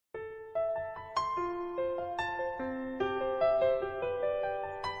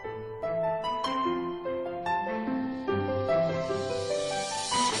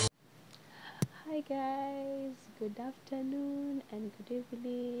good afternoon and good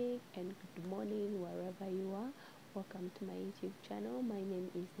evening and good morning wherever you are. Welcome to my YouTube channel. My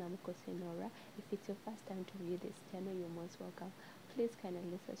name is Namko Senora. If it's your first time to view this channel, you're most welcome. Please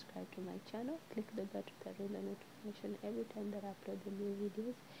kindly subscribe to my channel. Click the bell to turn on the notification every time that I upload the new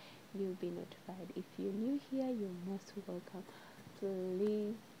videos. You'll be notified. If you're new here, you're most welcome.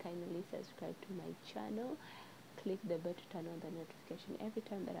 Please kindly subscribe to my channel. Click the bell to turn on the notification every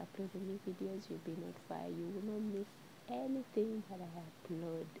time that I upload the new videos. You'll be notified. You will not miss anything that I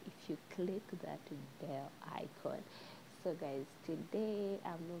upload if you click that bell icon. So guys, today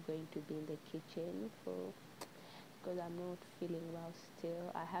I'm not going to be in the kitchen because I'm not feeling well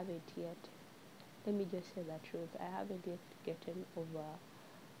still. I haven't yet, let me just say the truth, I haven't yet gotten over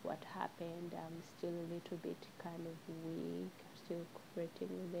what happened. I'm still a little bit kind of weak. I'm still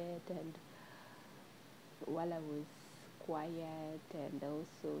cooperating with it, and while I was quiet and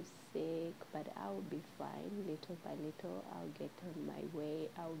also sick, but I'll be fine. Little by little I'll get on my way.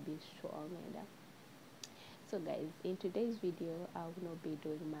 I'll be strong. And so guys, in today's video I will not be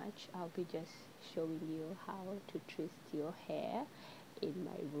doing much. I'll be just showing you how to twist your hair in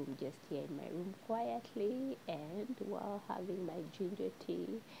my room, just here in my room quietly, and while having my ginger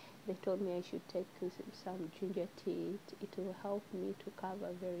tea. They told me I should take some ginger tea. It will help me to cover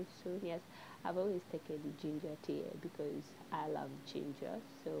very soon. Yes, I've always taken ginger tea because I love ginger.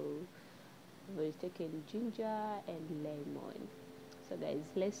 So I've always taken ginger and lemon. So guys,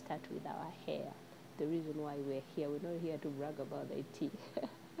 let's start with our hair. The reason why we're here, we're not here to brag about the tea.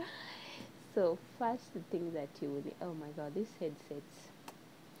 So first thing that you will need, oh my god, these headsets.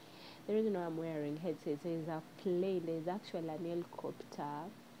 The reason why I'm wearing headsets is there's actually an helicopter.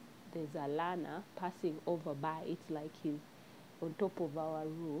 There's a Lana passing over by. It's like he's on top of our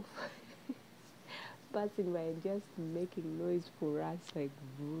roof, passing by and just making noise for us, like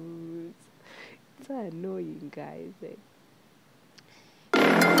boots. It's so annoying, guys.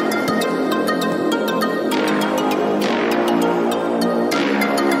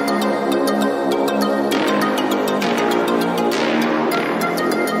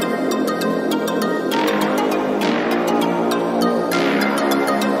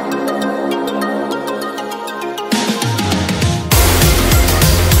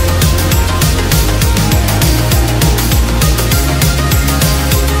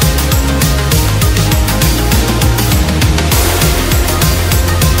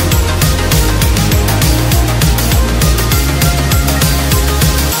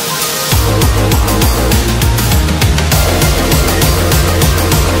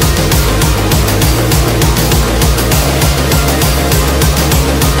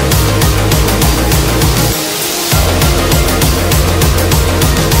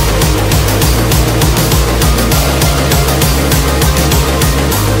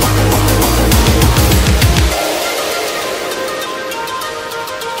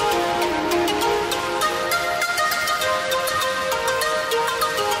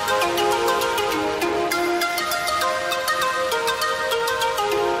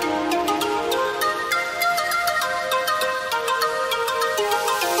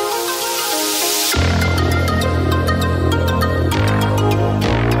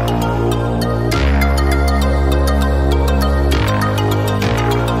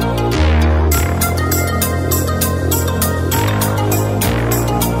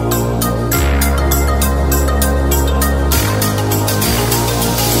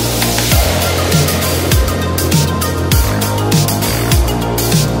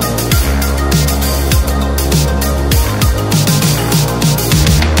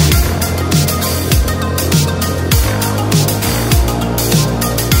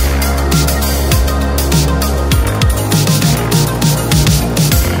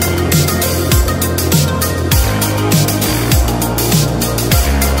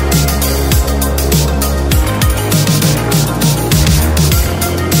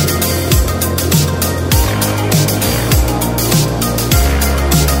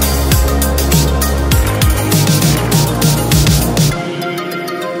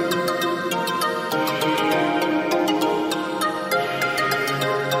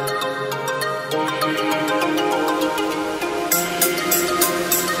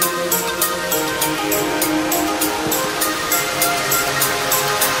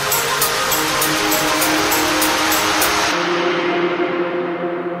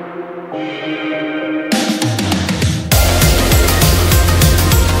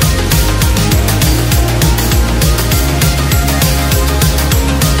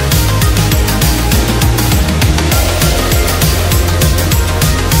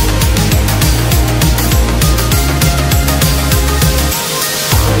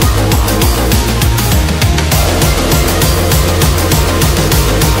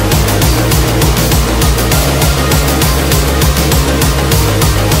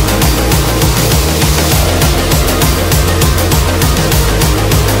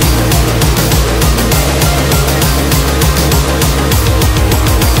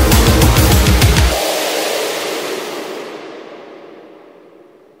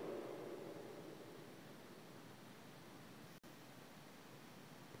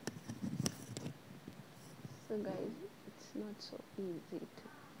 so easy to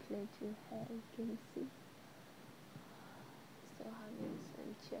plait your hair. You can see still having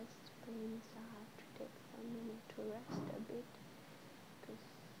some chest pains. I have to take some minute to rest a bit because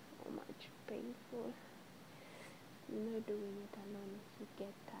so much painful. Doing it alone, you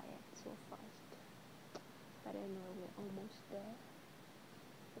get tired so fast. But anyway, we're almost there.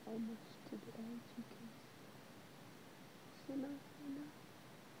 We're almost to the end. You can see my hair now.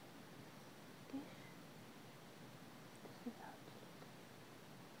 Okay. This is how it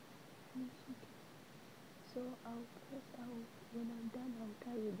looks. So when I'm done, I'll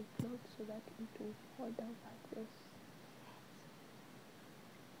tie with the cloth so that it will hold out like this.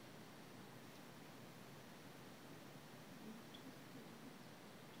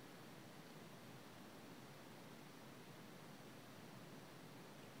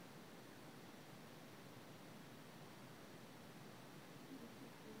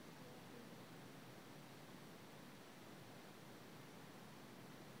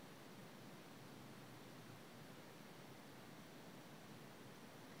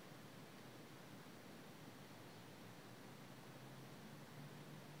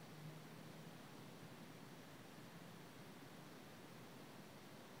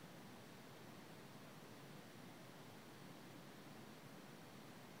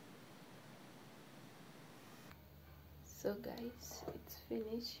 So guys, it's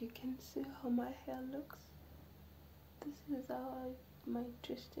finished. You can see how my hair looks. This is how my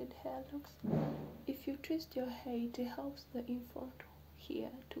twisted hair looks. If you twist your hair, it helps the in front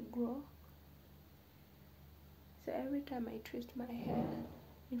here to grow. So every time I twist my hair,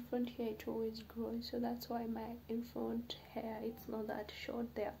 in front here it always grows. So that's why my in front hair, it's not that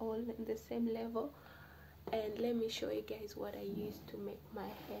short. They're all in the same level. And let me show you guys what I use to make my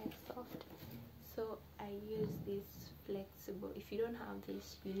hair soft. So I use this flexible. If you don't have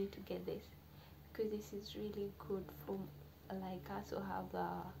this, you need to get this, because this is really good for like us who have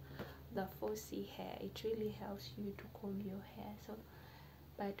the 4C hair. It really helps you to comb your hair. So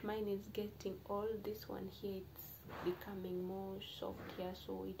but mine is getting old. This one here, it's becoming more soft here,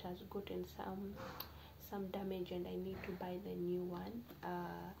 so it has gotten some damage and I need to buy the new one.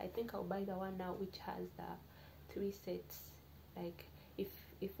 I think I'll buy the one now which has the 3 sets. Like if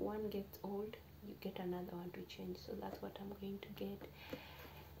one gets old, you get another one to change. So that's what I'm going to get.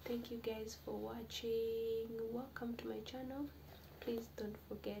 Thank you guys for watching. Welcome to my channel. Please don't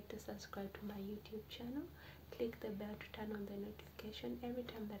forget to subscribe to my YouTube channel. Click the bell to turn on the notification. Every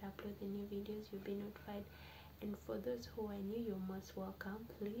time that I upload the new videos, you'll be notified. And for those who are new, you're most welcome.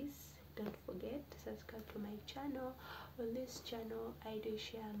 Please don't forget to subscribe to my channel. On this channel, I do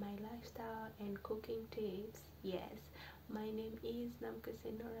share my lifestyle and cooking tips. Yes, my name is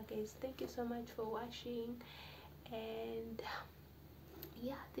Namkose Nora, guys. Thank you so much for watching. And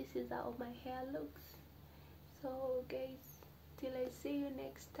yeah, this is how my hair looks. So guys, till I see you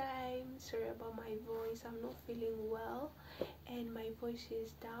next time. Sorry about my voice, I'm not feeling well and my voice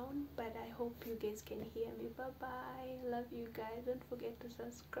is down, but I hope you guys can hear me. Bye bye. Love you guys. Don't forget to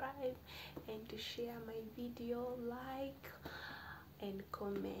subscribe and to share my video, like and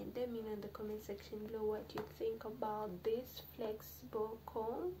comment. Let me know in the comment section below what you think about this flexible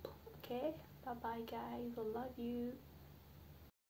comb. Okay, bye bye guys. I love you.